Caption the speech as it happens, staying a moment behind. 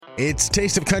It's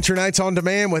Taste of Country Nights on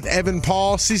Demand with Evan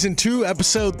Paul, Season 2,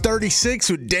 Episode 36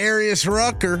 with Darius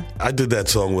Rucker. I did that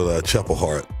song with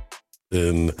Hart,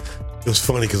 and it was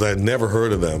funny because I had never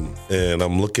heard of them, and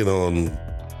I'm looking on,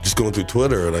 just going through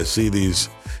Twitter, and I see these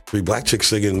three black chicks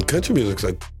singing country music, so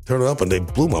I turn it up, and they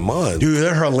blew my mind. Dude,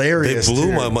 they're hilarious. They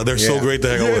blew my mind. They're so great to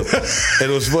hang out with.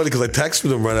 And it was funny because I texted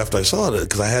them right after I saw it,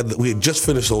 because we had just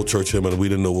finished Old Church Hymn, and we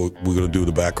didn't know what we were going to do with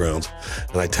the backgrounds.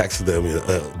 And I texted them,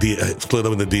 split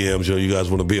them in the DMs, you guys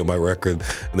want to be on my record?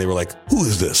 And they were like, who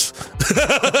is this?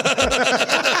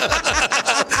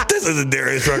 This isn't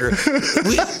Darius Rucker.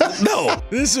 No.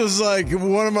 This was like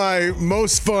one of my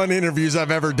most fun interviews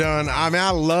I've ever done. I mean, I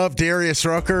love Darius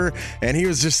Rucker, and he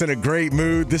was just in a great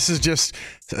mood. This is just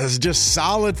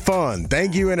solid fun.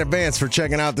 Thank you in advance for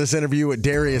checking out this interview with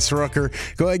Darius Rucker.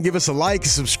 Go ahead and give us a like,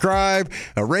 subscribe,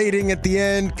 a rating at the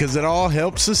end, because it all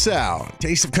helps us out.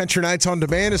 Taste of Country Nights on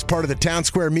Demand is part of the Town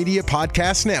Square Media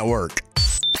Podcast Network.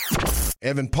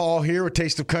 Evan Paul here with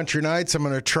Taste of Country Nights. I'm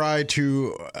going to try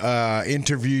to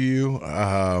interview you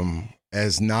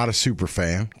as not a super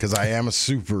fan, because I am a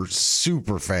super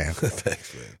fan.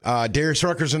 Thanks, man. Darius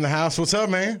Rucker's in the house. What's up,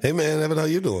 man? Hey, man. Evan, how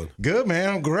you doing? Good, man.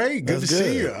 I'm great. Good to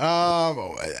see you.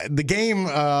 The game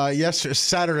yesterday,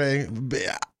 Saturday,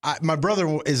 my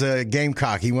brother is a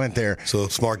Gamecock. He went there. So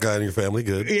smart guy in your family.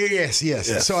 Good.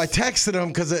 Yes. So I texted him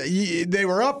because they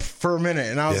were up for a minute,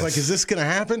 and I was like, is this going to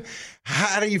happen?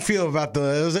 How do you feel about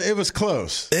it was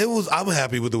close. I'm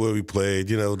happy with the way we played.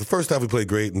 The first half we played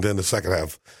great, and then the second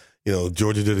half,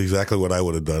 Georgia did exactly what I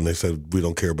would have done. They said, we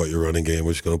don't care about your running game.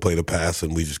 We're just going to play the pass,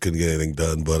 and we just couldn't get anything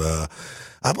done. But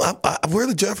we're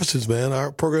the Jeffersons, man.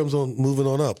 Our program's moving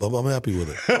on up. I'm happy with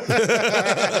it.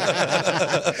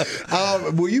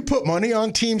 Will you put money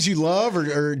on teams you love,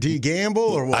 or do you gamble,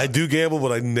 or what? I do gamble,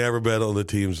 but I never bet on the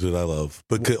teams that I love.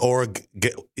 I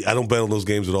don't bet on those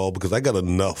games at all, because I got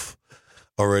enough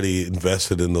already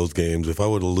invested in those games. If we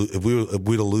were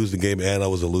to lose the game and I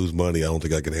was to lose money, I don't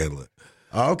think I could handle it.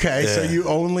 Okay, so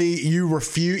you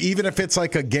refuse, even if it's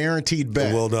like a guaranteed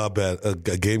bet. I will not bet a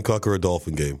Gamecock or a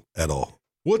Dolphin game at all.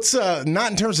 What's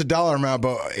not in terms of dollar amount,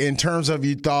 but in terms of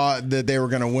you thought that they were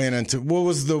going to win? What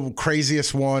was the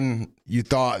craziest one you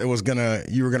thought you were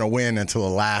going to win until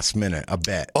the last minute? A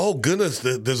bet. Oh goodness,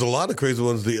 there's a lot of crazy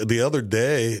ones. The other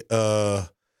day,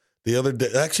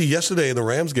 actually yesterday in the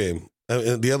Rams game.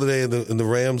 The other day in the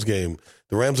Rams game,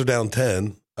 the Rams are down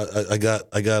 10. I got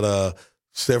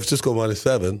San Francisco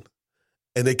 -7,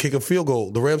 and they kick a field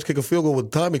goal. The Rams kick a field goal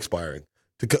with time expiring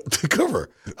to cover.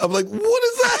 I'm like, what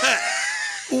is that?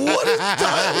 What is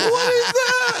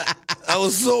that? I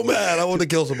was so mad. I wanted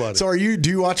to kill somebody. So do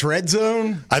you watch Red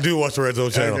Zone? I do watch the Red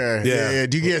Zone channel. Okay. Yeah.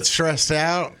 Do you get stressed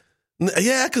out?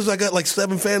 Yeah, because I got like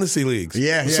 7 fantasy leagues.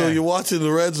 Yeah. So you're watching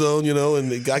the Red Zone,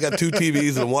 and I got 2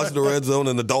 TVs, and I'm watching the Red Zone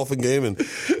and the Dolphin game, and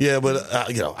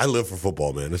I live for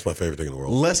football, man. It's my favorite thing in the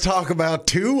world. Let's talk about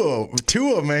Tua.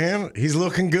 Tua, man, he's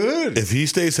looking good. If he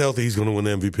stays healthy, he's going to win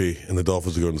MVP, and the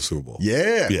Dolphins are going to the Super Bowl.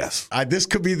 Yeah. Yes. This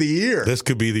could be the year. This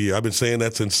could be the year. I've been saying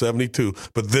that since '72,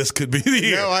 but this could be the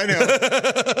year. No, I know.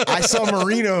 I saw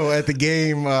Marino at the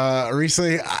game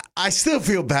recently. I still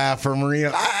feel bad for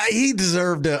Marino. He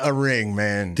deserved a ring.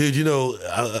 Man, dude,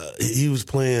 he was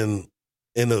playing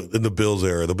in the Bills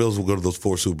era. The Bills will go to those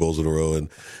 4 Super Bowls in a row, and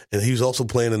he was also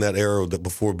playing in that era that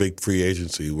before big free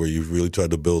agency, where you really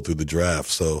tried to build through the draft.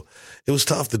 So it was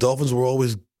tough. The Dolphins were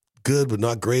always good, but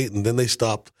not great, and then they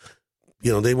stopped.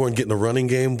 They weren't getting a running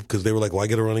game because they were like, "Why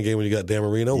get a running game when you got Dan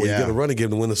Marino? Well, you get a running game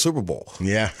to win the Super Bowl."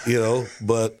 Yeah,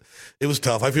 but. It was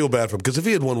tough. I feel bad for him because if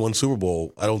he had won 1 Super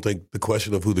Bowl, I don't think the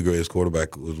question of who the greatest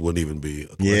quarterback was wouldn't even be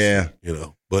a question. Yeah,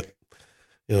 but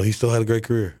he still had a great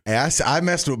career. Hey, I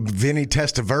messed with Vinny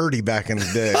Testaverde back in the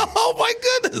day. Oh my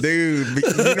goodness, dude!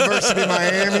 University of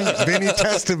Miami, Vinny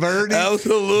Testaverde.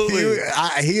 Absolutely.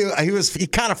 He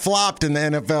kind of flopped in the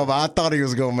NFL, but I thought he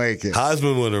was going to make it.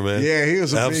 Heisman winner, man. Yeah, he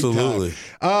was absolutely. Big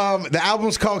time. The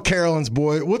album's called Carolyn's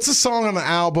Boy. What's the song on the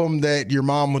album that your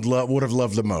mom would have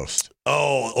loved the most?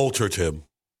 Oh, Old Church Hymn.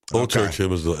 Old Church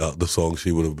Hymn is the song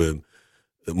she would have been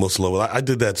most in love with. I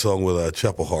did that song with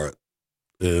Hart,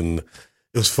 and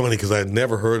it was funny because I had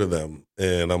never heard of them,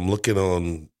 and I'm looking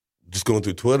on, just going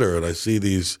through Twitter, and I see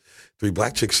these 3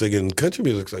 black chicks singing country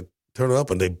music. So I turn it up,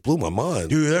 and they blew my mind.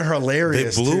 Dude, they're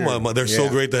hilarious. They blew my mind. They're so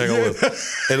great to hang out with.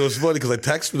 And it was funny because I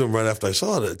texted them right after I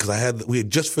saw it, because we had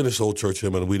just finished Old Church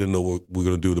Hymn, and we didn't know what we were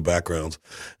going to do with the backgrounds.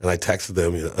 And I texted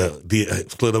them,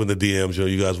 split them in the DMs,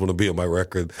 you guys want to be on my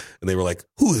record? And they were like,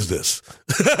 who is this?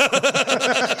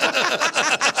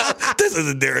 This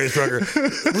isn't Darius Rucker.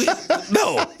 We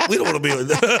don't want to be with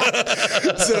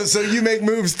that. So you make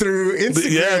moves through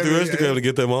Instagram. Yeah, through Instagram to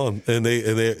get them on, and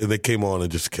they came on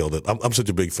and just killed it. I'm such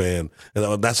a big fan,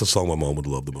 and that's a song my mom would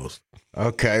love the most.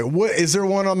 Okay, what is there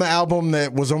one on the album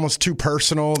that was almost too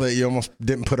personal that you almost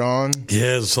didn't put on? Yeah,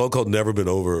 there's a song called "Never Been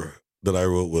Over" that I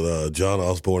wrote with John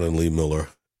Osborne and Lee Miller,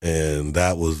 and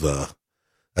that's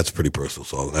a pretty personal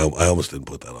song. I almost didn't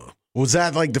put that on. Was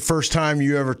that like the first time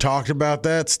you ever talked about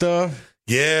that stuff?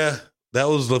 Yeah, that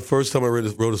was the first time I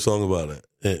wrote a song about it,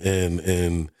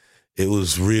 and it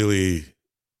was really,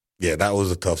 that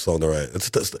was a tough song to write. It's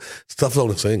a tough song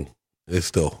to sing. I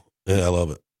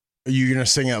love it. Are you gonna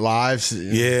sing it live?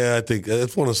 Yeah, I think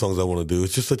it's one of the songs I want to do.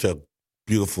 It's just such a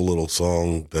beautiful little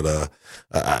song that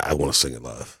I want to sing it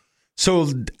live. So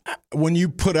when you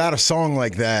put out a song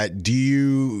like that, do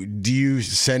you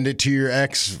send it to your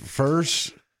ex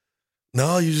first?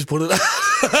 No, you just put it out.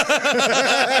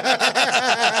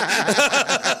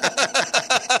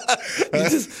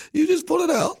 You just put it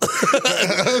out.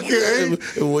 Okay.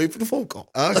 And wait for the phone call.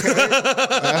 Okay.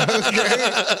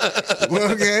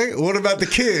 Okay. What about the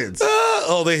kids?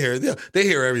 They hear it. Yeah, they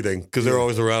hear everything because they're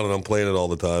always around and I'm playing it all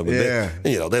the time. And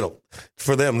they don't.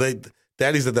 For them,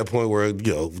 Daddy's at that point where,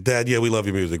 Dad, we love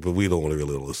your music, but we don't want to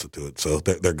really listen to it. So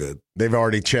they're good. They've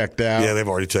already checked out. Yeah, they've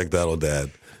already checked out on Dad.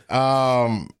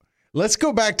 Let's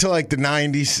go back to like the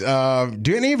 90s.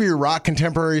 Do any of your rock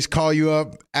contemporaries call you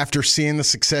up after seeing the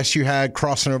success you had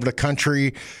crossing over the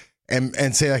country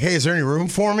and say like, hey, is there any room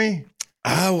for me?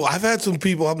 I've had some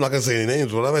people, I'm not going to say any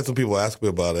names, but I've had some people ask me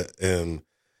about it. And,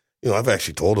 I've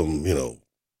actually told them,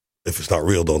 if it's not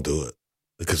real, don't do it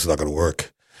because it's not going to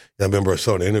work. And I remember I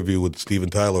saw an interview with Steven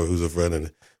Tyler, who's a friend,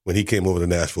 and when he came over to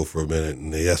Nashville for a minute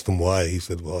and they asked him why, he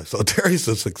said, well, I saw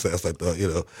Darius' success. I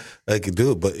thought, I could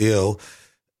do it. But,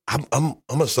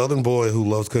 I'm a Southern boy who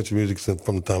loves country music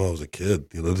from the time I was a kid.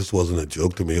 This wasn't a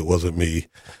joke to me. It wasn't me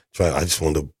trying. I just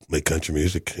wanted to make country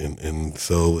music, and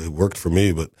so it worked for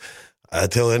me. But I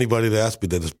tell anybody that asks me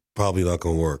that it's probably not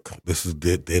going to work.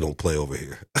 They don't play over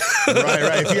here.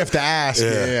 Right. If you have to ask,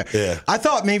 yeah. I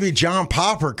thought maybe John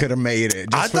Popper could have made it.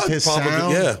 Just with his Popper,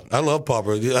 sound. I love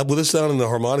Popper. Yeah, with his sound and the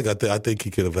harmonic, I think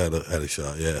he could have had a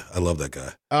shot. Yeah, I love that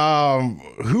guy.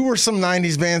 Who were some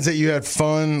 '90s bands that you had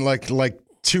fun like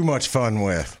too much fun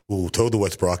with? Ooh, Toad the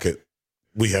Wet Sprocket.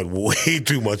 We had way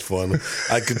too much fun.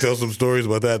 I could tell some stories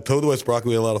about that. Toad the Wet Sprocket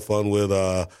we had a lot of fun with.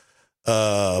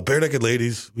 Bare Naked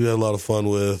Ladies we had a lot of fun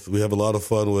with. We have a lot of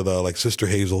fun with like Sister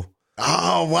Hazel.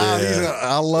 Oh, wow. Yeah.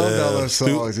 I loved all those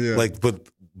songs. But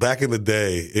back in the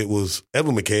day, it was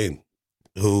Edwin McCain,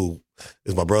 who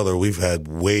is my brother. We've had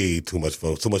way too much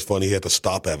fun. So much fun, he had to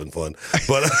stop having fun.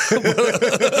 But,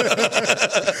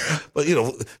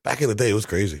 back in the day, it was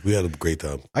crazy. We had a great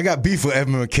time. I got beef with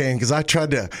Edwin McCain because I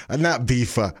tried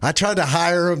to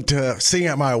hire him to sing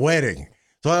at my wedding.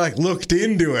 So I looked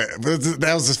into it, but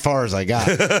that was as far as I got.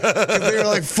 They were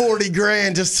like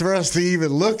 $40,000 just for us to even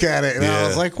look at it, and I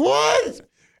was like, "What?"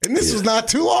 And this was not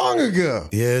too long ago.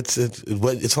 Yeah,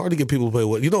 it's hard to get people to pay.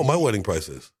 What what my wedding price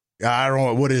is? I don't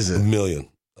know. What is it? $1 million.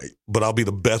 But I'll be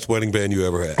the best wedding band you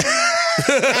ever had.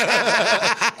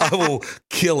 I will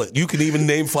kill it. You can even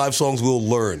name 5 songs we'll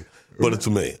learn, but it's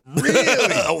me.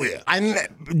 Really? Oh yeah.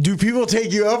 Do people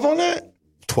take you up on that?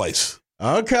 Twice.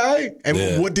 Okay.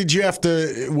 And what did you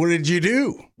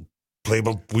do?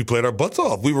 We played our butts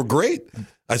off. We were great.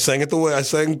 I sang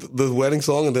the wedding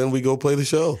song, and then we go play the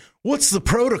show. What's the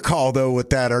protocol though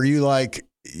with that? Are you like,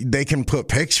 they can put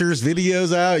pictures,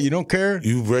 videos out? You don't care?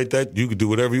 You rate that. You can do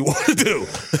whatever you want to do.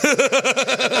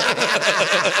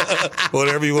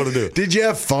 Whatever you want to do. Did you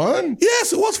have fun?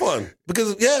 Yes, it was fun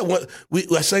because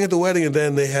I sang at the wedding, and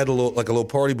then they had a little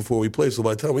party before we played. So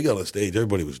by the time we got on stage,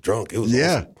 everybody was drunk. It was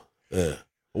awesome. Yeah.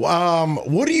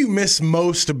 What do you miss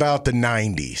most about the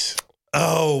 90s?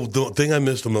 Oh, the thing I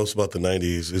miss the most about the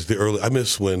 90s is I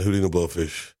miss when Hootie and the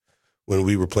Blowfish, when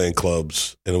we were playing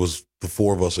clubs, and it was the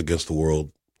 4 of us against the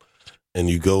world. And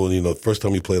you go and, the first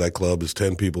time you play that club is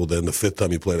 10 people. Then the 5th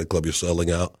time you play that club, you're selling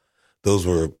out. Those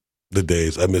were the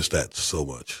days. I miss that so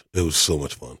much. It was so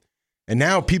much fun. And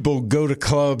now people go to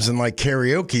clubs and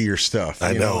karaoke your stuff.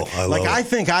 I know. I love it. I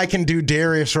think I can do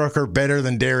Darius Rucker better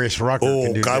than Darius Rucker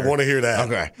can do. I want to hear that.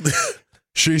 Okay.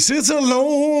 She sits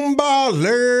alone by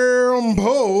lamp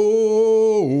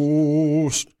post,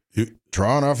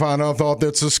 trying to find a thought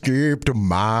that's escaped her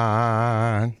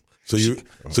mind. So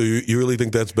you really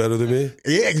think that's better than me?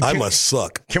 Yeah. I must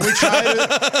suck. Can we try it?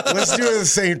 Let's do it at the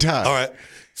same time. All right.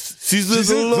 She sits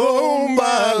alone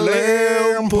by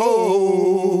lamp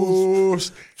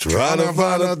post, trying to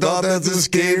find a thought that's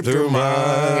escaped her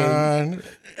mind.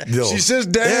 Yo, she says,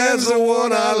 Dan's the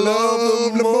one I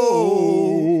love the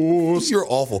most. You're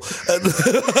awful.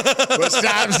 But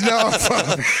stops no.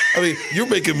 I mean, you're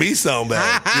making me sound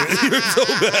bad. You're so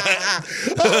bad.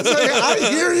 I was like, I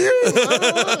hear you.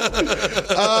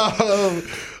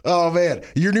 Oh, man.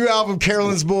 Your new album,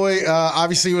 Carolyn's Boy,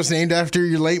 obviously was named after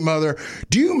your late mother.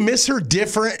 Do you miss her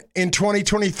different in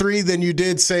 2023 than you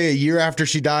did, say, a year after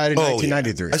she died in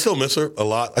 1993? Yeah. I still miss her a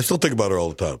lot. I still think about her all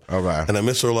the time. Okay. And I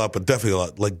miss her a lot, but definitely a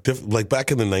lot. Like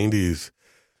back in the 90s,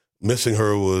 missing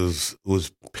her was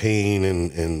pain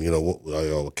and you know,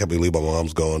 I can't believe my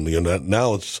mom's gone. You know,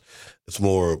 now it's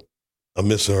more, I'm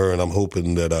missing her and I'm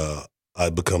hoping that I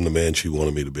become the man she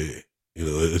wanted me to be. You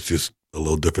know, it's just a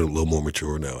little different, a little more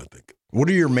mature now, I think. What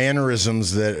are your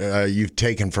mannerisms that you've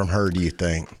taken from her, do you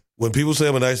think? When people say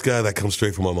I'm a nice guy, that comes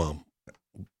straight from my mom.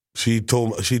 She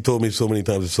told me so many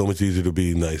times it's so much easier to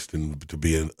be nice than to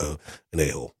be an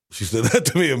a-hole. She said that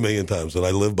to me a million times, and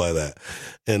I live by that.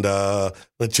 And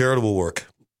the charitable work,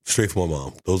 straight from my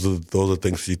mom. Those are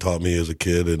things she taught me as a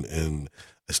kid, and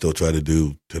I still try to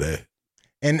do today.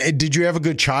 And did you have a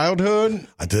good childhood?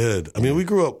 I did. I mean, we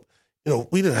grew up, you know,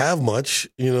 we didn't have much,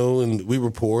 you know, and we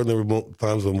were poor, and there were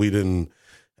times when we didn't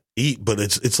eat. But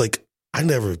it's like I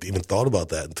never even thought about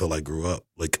that until I grew up.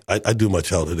 Like I do my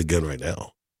childhood again right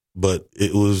now, but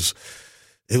it was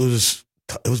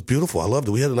beautiful. I loved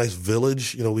it. We had a nice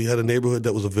village. You know, we had a neighborhood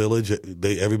that was a village.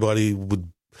 Everybody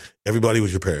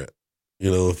was your parent.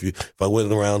 You know, if I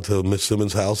went around to Miss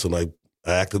Simmons' house and I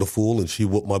acted a fool and she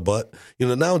whooped my butt. You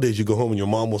know, nowadays you go home and your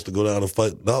mom wants to go down and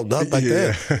fight. No, not back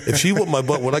then. If she whooped my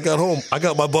butt when I got home, I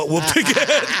got my butt whooped again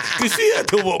because she had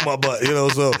to whoop my butt. You know,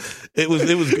 so it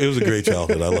was a great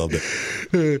childhood. I loved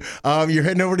it. You're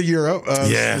heading over to Europe.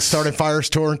 Yes. Starting Fires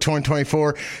Tour in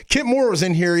 2024. Kip Moore was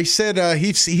in here. He said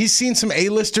he's seen some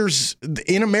A-listers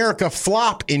in America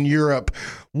flop in Europe.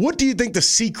 What do you think the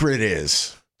secret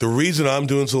is? The reason I'm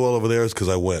doing so well over there is because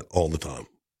I went all the time.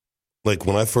 Like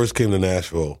when I first came to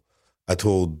Nashville, I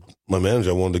told my manager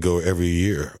I wanted to go every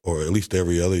year or at least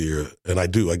every other year. And I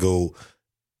do. I go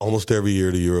almost every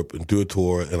year to Europe and do a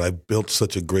tour. And I built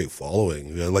such a great following.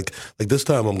 You know, like this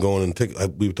time I'm going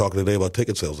and we were talking today about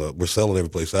ticket sales. We're selling every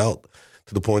place out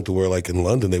to the point to where like in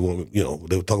London, they were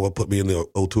talking about putting me in the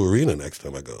O2 Arena next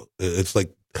time I go. It's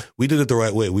like we did it the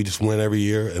right way. We just went every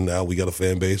year and now we got a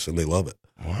fan base and they love it.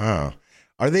 Wow.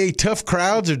 Are they tough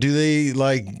crowds, or do they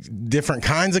like different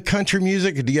kinds of country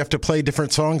music? Or do you have to play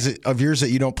different songs of yours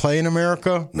that you don't play in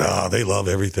America? No, they love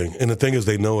everything. And the thing is,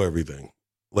 they know everything.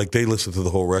 Like, they listen to the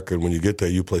whole record. When you get there,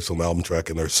 you play some album track,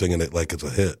 and they're singing it like it's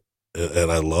a hit.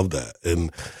 And I love that.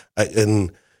 And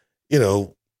you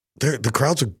know, the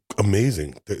crowds are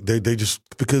amazing. They just,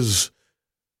 because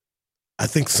I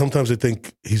think sometimes they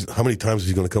think, how many times is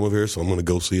he going to come over here? So I'm going to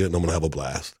go see it, and I'm going to have a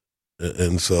blast.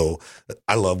 And so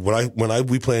I love when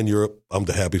we play in Europe, I'm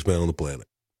the happiest man on the planet.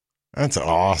 That's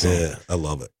awesome. Yeah, I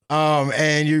love it.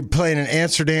 And you're playing in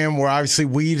Amsterdam, where obviously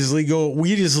weed is legal.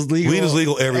 Weed is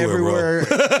legal everywhere.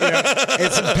 Bro.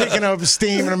 It's picking up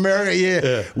steam in America.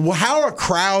 Yeah. Well, how are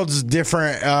crowds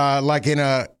different, like in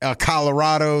a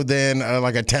Colorado than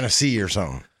like a Tennessee or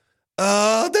something?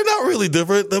 They're not really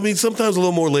different. I mean, sometimes a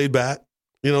little more laid back.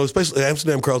 You know, especially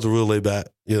Amsterdam crowds are real laid back.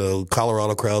 You know,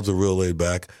 Colorado crowds are real laid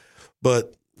back.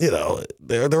 But, you know,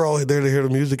 they're all there to hear the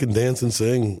music and dance and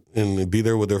sing and be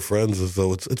there with their friends. And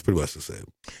so it's pretty much the same.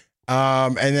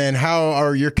 And then how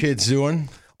are your kids doing?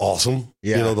 Awesome.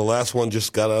 Yeah. You know, the last one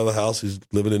just got out of the house. He's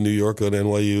living in New York at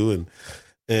NYU.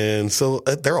 And so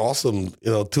they're awesome.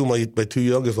 You know, my two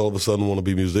youngest all of a sudden want to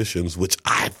be musicians, which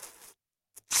I'm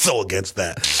so against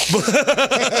that.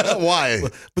 Why?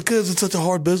 Because it's such a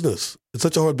hard business. It's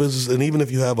such a hard business. And even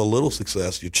if you have a little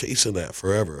success, you're chasing that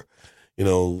forever. You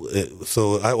know,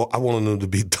 so I wanted them to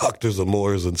be doctors and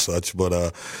lawyers and such, but,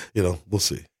 you know, we'll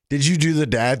see. Did you do the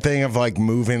dad thing of like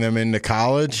moving them into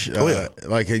college? Oh, yeah.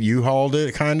 Like a U-Hauled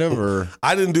it kind of, or?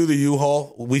 I didn't do the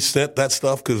U-Haul. We sent that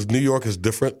stuff because New York is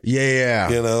different. Yeah.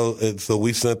 You know, and so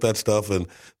we sent that stuff and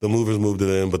the movers moved it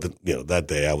in. But, that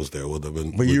day I was there with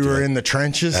them. But you were in the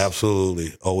trenches?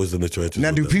 Absolutely. Always in the trenches.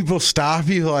 Now, do people stop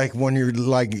you like when you're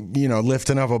like,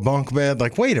 lifting up a bunk bed?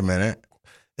 Like, wait a minute.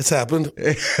 It's happened.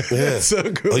 Yeah. So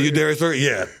good. Oh, you Darius Rucker?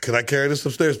 Yeah. Can I carry this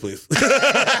upstairs, please?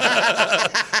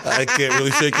 I can't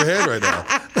really shake your hand right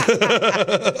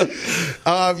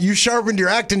now. You sharpened your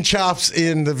acting chops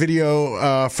in the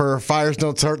video for Fires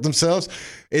Don't Hurt Themselves.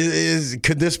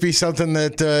 Could this be something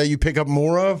that you pick up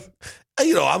more of? I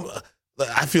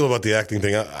feel about the acting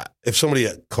thing. If somebody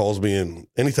calls me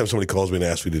anytime somebody calls me and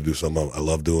asks me to do something, I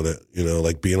love doing it. You know,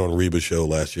 like being on Reba's show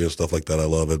last year and stuff like that. I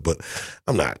love it. But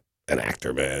I'm not an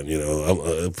actor, man.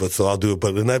 But so I'll do it.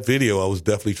 But in that video, I was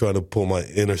definitely trying to pull my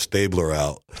inner Stabler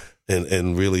out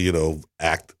and really,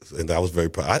 act. And I was very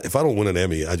proud. If I don't win an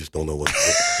Emmy, I just don't know what.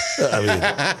 I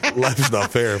mean, life is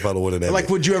not fair if I don't win an Emmy. Like,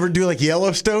 would you ever do like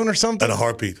Yellowstone or something? At a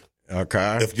heartbeat.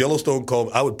 Okay. If Yellowstone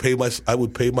called, I would pay my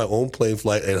own plane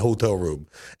flight and hotel room,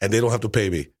 and they don't have to pay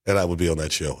me, and I would be on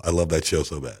that show. I love that show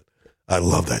so bad. I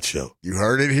love that show. You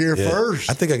heard it here first.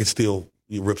 I think I could steal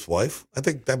Rip's wife. I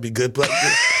think that'd be good. But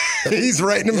he's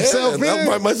writing himself in. I'll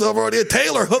write myself already. A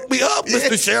Taylor, hook me up,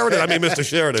 Mr. Sheridan. I mean, Mr.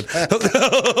 Sheridan.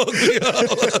 Hook me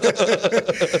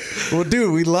up. Well,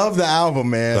 dude, we love the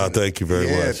album, man. No, thank you very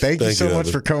much. Thank you so much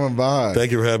Evan. for coming by.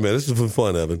 Thank you for having me. This has been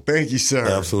fun, Evan. Thank you, sir.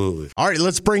 Absolutely. All right,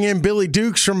 let's bring in Billy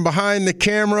Dukes from behind the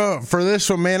camera for this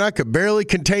one, man. I could barely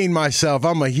contain myself.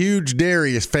 I'm a huge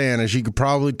Darius fan, as you could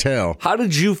probably tell. How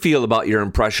did you feel about your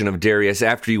impression of Darius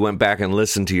after you went back and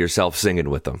listened to yourself singing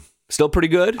with him? Still pretty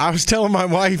good? I was telling my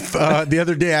wife the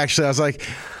other day, actually, I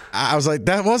was like,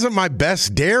 that wasn't my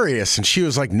best Darius. And she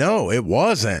was like, no, it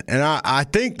wasn't. And I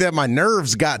think that my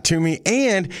nerves got to me.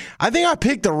 And I think I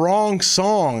picked the wrong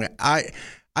song. I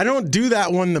don't do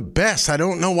that one the best. I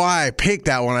don't know why I picked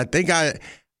that one. I think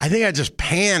I just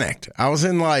panicked. I was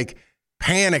in like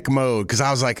panic mode because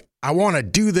I was like, I want to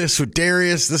do this with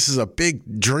Darius. This is a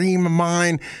big dream of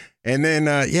mine. And then,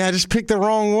 I just picked the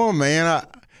wrong one, man.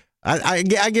 I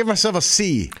give myself a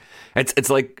C. It's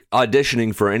like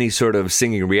auditioning for any sort of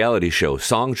singing reality show.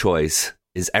 Song choice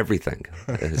is everything.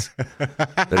 That is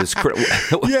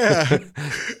Yeah.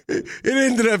 It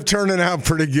ended up turning out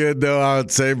pretty good, though, I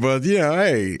would say. But,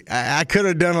 hey, I could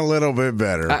have done a little bit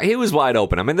better. He was wide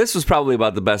open. I mean, this was probably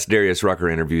about the best Darius Rucker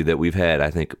interview that we've had, I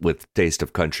think, with Taste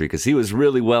of Country, because he was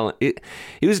really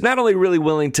he was not only really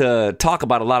willing to talk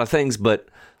about a lot of things, but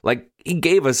like he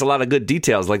gave us a lot of good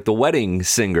details. Like the wedding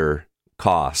singer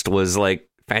cost was like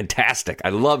fantastic. I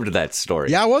loved that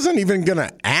story. Yeah, I wasn't even going to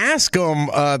ask him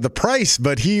the price,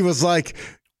 but he was like,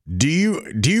 do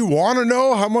you want to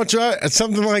know how much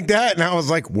something like that? And I was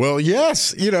like, well,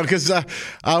 yes, because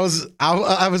I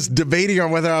was debating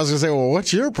on whether I was going to say, well,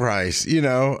 what's your price?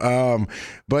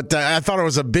 But I thought it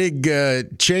was a big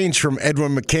change from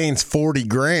Edwin McCain's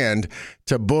 $40,000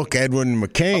 to book Edwin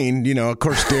McCain. Of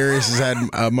course, Darius has had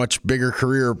a much bigger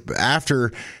career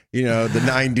after, the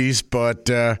 90s, but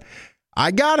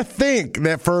I got to think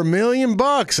that for $1 million,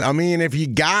 I mean, if you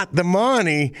got the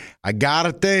money, I got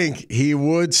to think he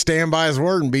would stand by his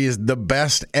word and be the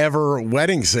best ever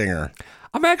wedding singer.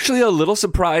 I'm actually a little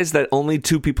surprised that only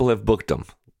 2 people have booked him.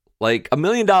 Like, $1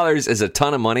 million is a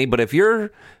ton of money, but if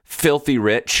you're filthy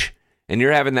rich and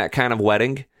you're having that kind of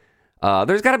wedding,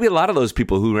 there's got to be a lot of those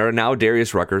people who are now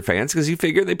Darius Rucker fans because you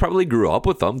figure they probably grew up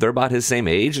with him. They're about his same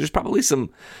age. There's probably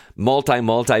some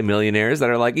multi-millionaires that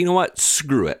are like, you know what?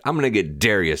 Screw it. I'm going to get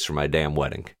Darius for my damn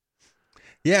wedding.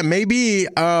 Yeah, maybe.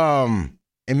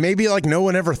 And maybe like no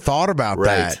one ever thought about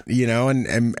that,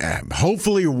 and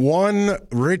hopefully one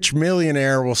rich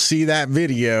millionaire will see that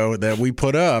video that we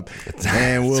put up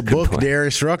and we'll book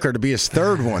Darius Rucker to be his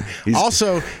third one.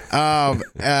 Also,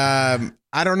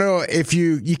 I don't know if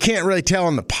you can't really tell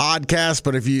on the podcast,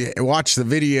 but if you watch the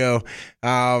video,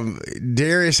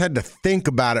 Darius had to think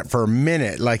about it for a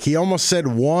minute. Like he almost said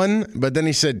 1, but then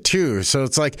he said 2. So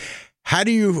it's like, how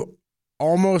do you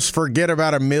almost forget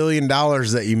about $1 million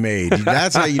that you made?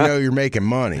 That's how you know you're making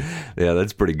money. Yeah,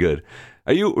 that's pretty good.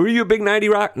 Were you a big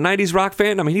 90s rock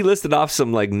fan? I mean, he listed off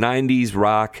some like 90s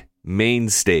rock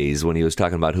mainstays when he was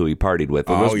talking about who he partied with.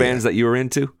 Were those bands that you were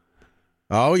into?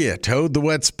 Oh, yeah. Toad the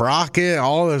Wet Sprocket,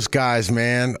 all those guys,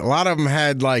 man. A lot of them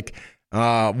had like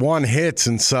one hits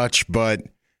and such, but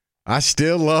I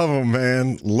still love them,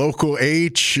 man. Local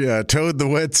H, Toad the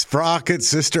Wet Sprocket,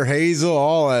 Sister Hazel,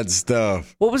 all that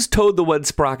stuff. What was Toad the Wet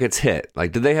Sprocket's hit?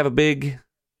 Like, did they have a big,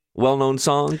 well-known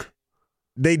song?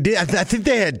 They did. I think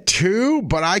they had 2,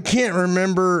 but I can't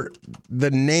remember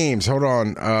the names. Hold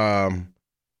on.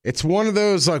 It's one of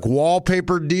those like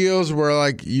wallpaper deals where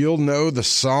like you'll know the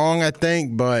song, I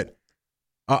think, but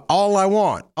all I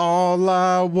want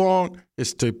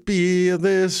is to feel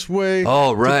this way.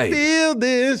 Oh, right. To feel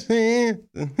this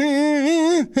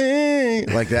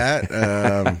like that.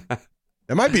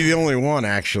 That might be the only one,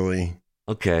 actually.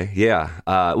 Okay,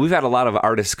 yeah. We've had a lot of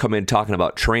artists come in talking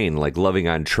about Train, like Loving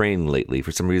on Train lately.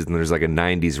 For some reason, there's like a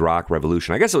 90s rock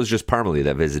revolution. I guess it was just Parmalee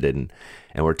that visited,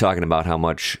 and we're talking about how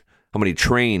many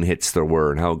Train hits there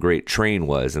were and how great Train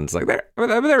was. And it's like,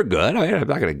 they're good. I mean, I'm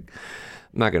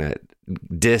not gonna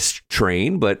diss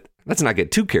Train, but let's not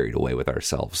get too carried away with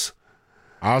ourselves.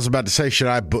 I was about to say, should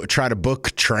I try to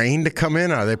book Train to come in?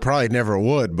 They probably never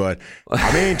would, but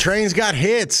I mean, Train's got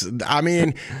hits. I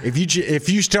mean, if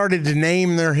you started to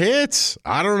name their hits,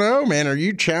 I don't know, man. Are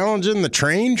you challenging the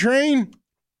Train?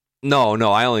 No,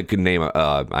 I only could name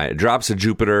Drops of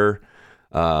Jupiter.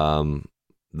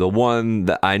 The one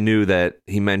that I knew that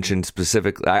he mentioned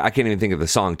specifically, I can't even think of the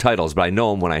song titles, but I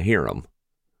know them when I hear them.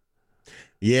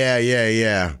 Yeah.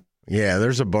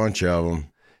 There's a bunch of them.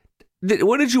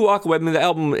 What did you walk away? I mean, the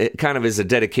album it kind of is a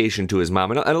dedication to his mom,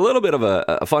 and a little bit of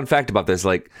a fun fact about this,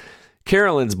 like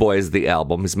Carolyn's Boy is the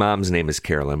album. His mom's name is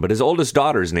Carolyn, but his oldest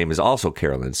daughter's name is also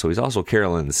Carolyn, so he's also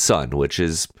Carolyn's son, which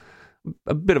is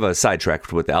a bit of a sidetrack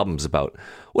to what the album's about.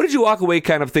 What did you walk away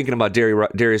kind of thinking about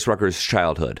Darius Rucker's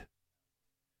childhood?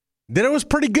 That it was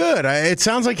pretty good. It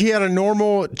sounds like he had a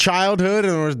normal childhood,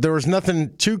 and there was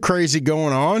nothing too crazy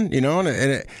going on,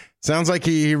 and it sounds like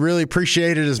he really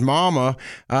appreciated his mama.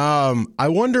 I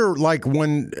wonder, like,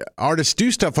 when artists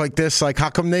do stuff like this, like,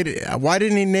 why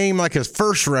didn't he name, like, his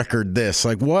first record this?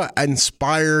 Like, what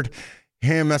inspired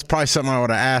him? That's probably something I would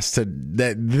have asked,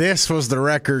 that this was the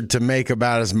record to make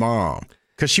about his mom.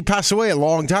 Because she passed away a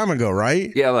long time ago,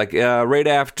 right? Yeah, like right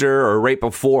after or right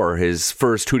before his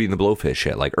first Hootie and the Blowfish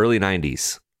hit, like early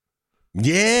 90s.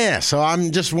 Yeah, so I'm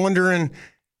just wondering,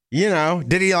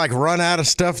 did he like run out of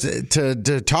stuff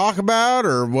to talk about?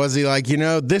 Or was he like,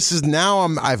 this is now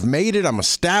I've made it, I'm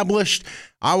established.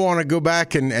 I want to go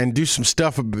back and do some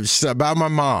stuff about my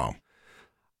mom.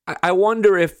 I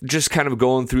wonder if just kind of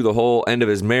going through the whole end of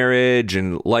his marriage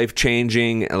and life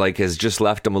changing, like, has just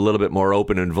left him a little bit more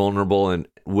open and vulnerable and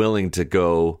willing to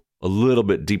go a little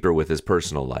bit deeper with his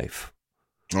personal life.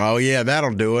 Oh yeah,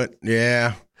 that'll do it.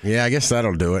 Yeah, I guess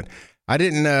that'll do it. I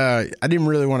didn't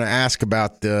really want to ask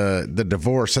about the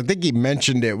divorce. I think he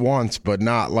mentioned it once, but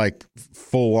not like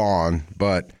full on.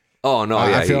 But oh no,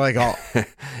 yeah, I feel like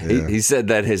he said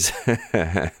that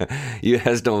you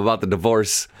asked him about the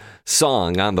divorce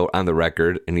song on the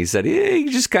record, and he said, yeah, you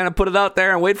just kind of put it out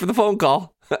there and wait for the phone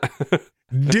call.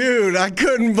 Dude, I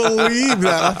couldn't believe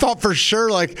that. I thought for sure,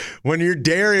 like, when you're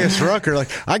Darius Rucker, like,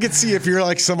 I could see if you're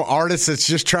like some artist that's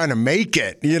just trying to make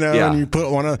it, and you put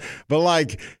one of, but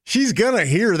like, she's gonna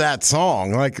hear that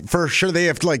song. Like, for sure, they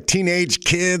have like teenage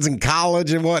kids in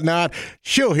college and whatnot.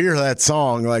 She'll hear that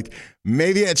song. Like,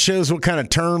 maybe it shows what kind of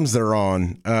terms they're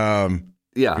on.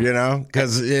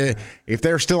 Because if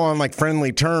they're still on like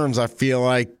friendly terms, I feel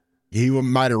like he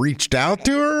might have reached out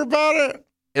to her about it.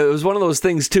 It was one of those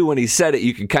things too. When he said it,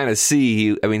 you could kind of see.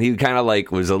 He kind of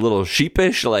like was a little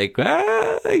sheepish, like,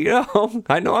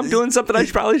 I know I'm doing something I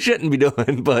probably shouldn't be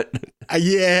doing, but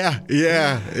yeah.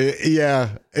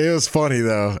 It was funny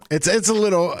though. It's a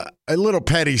little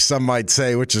petty, some might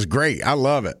say, which is great. I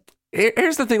love it.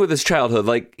 Here's the thing with his childhood.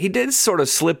 Like, he did sort of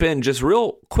slip in just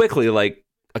real quickly. Like,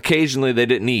 occasionally they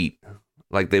didn't eat.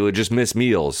 Like, they would just miss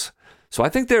meals. So I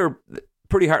think they're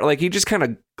pretty hard. Like, he just kind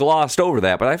of glossed over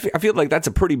that. But I feel like that's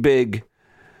a pretty big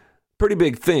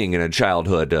thing in a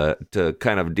childhood to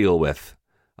kind of deal with.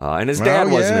 And his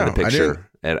dad wasn't in the picture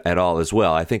at all as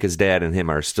well. I think his dad and him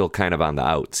are still kind of on the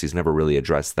outs. He's never really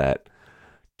addressed that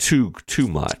too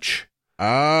much.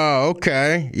 Oh,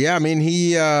 okay. Yeah, I mean,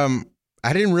 he...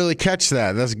 I didn't really catch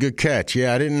that. That's a good catch.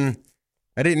 Yeah, I didn't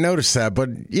notice that. But,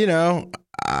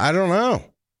 I don't know.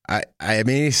 I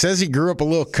mean, he says he grew up a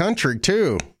little country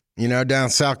too, down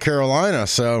South Carolina.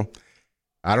 So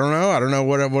I don't know. I don't know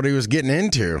what he was getting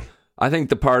into. I think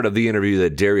the part of the interview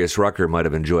that Darius Rucker might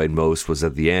have enjoyed most was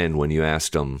at the end when you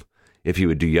asked him if he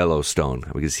would do Yellowstone,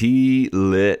 because he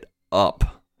lit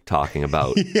up talking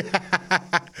about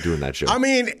doing that show. I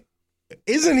mean,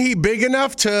 isn't he big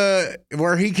enough to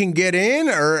where he can get in?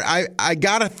 Or I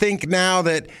got to think now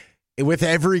that with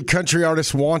every country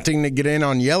artist wanting to get in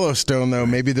on Yellowstone, though,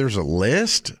 maybe there's a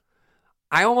list.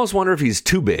 I almost wonder if he's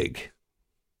too big.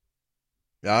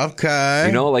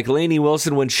 Okay. Like Lainey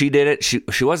Wilson, when she did it,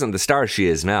 she wasn't the star she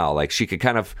is now. Like, she could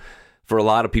kind of, for a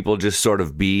lot of people, just sort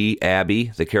of be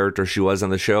Abby, the character she was on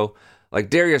the show. Like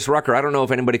Darius Rucker, I don't know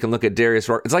if anybody can look at Darius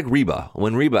Rucker. It's like Reba,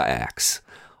 when Reba acts.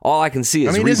 All I can see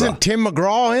is Reba. Isn't Tim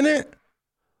McGraw in it?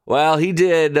 Well, he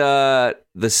did the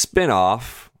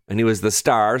spinoff, and he was the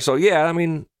star. So, yeah, I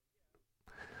mean,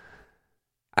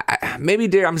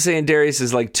 maybe I'm saying Darius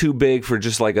is like too big for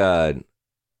just like a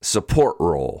support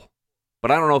role. But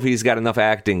I don't know if he's got enough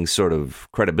acting sort of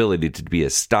credibility to be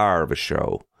a star of a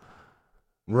show.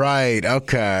 Right,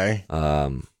 okay.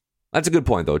 That's a good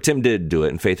point, though. Tim did do it,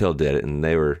 and Faith Hill did it, and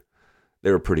they were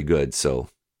pretty good, so...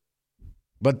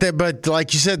 But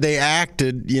like you said, they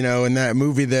acted, in that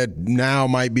movie that now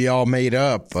might be all made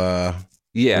up.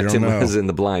 Yeah, Tim was in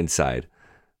The Blind Side.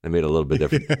 They made a little bit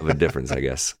of a difference, I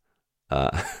guess.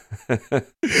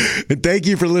 And thank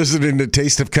you for listening to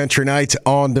Taste of Country Nights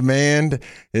on Demand.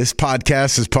 This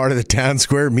podcast is part of the Town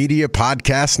Square Media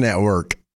Podcast Network.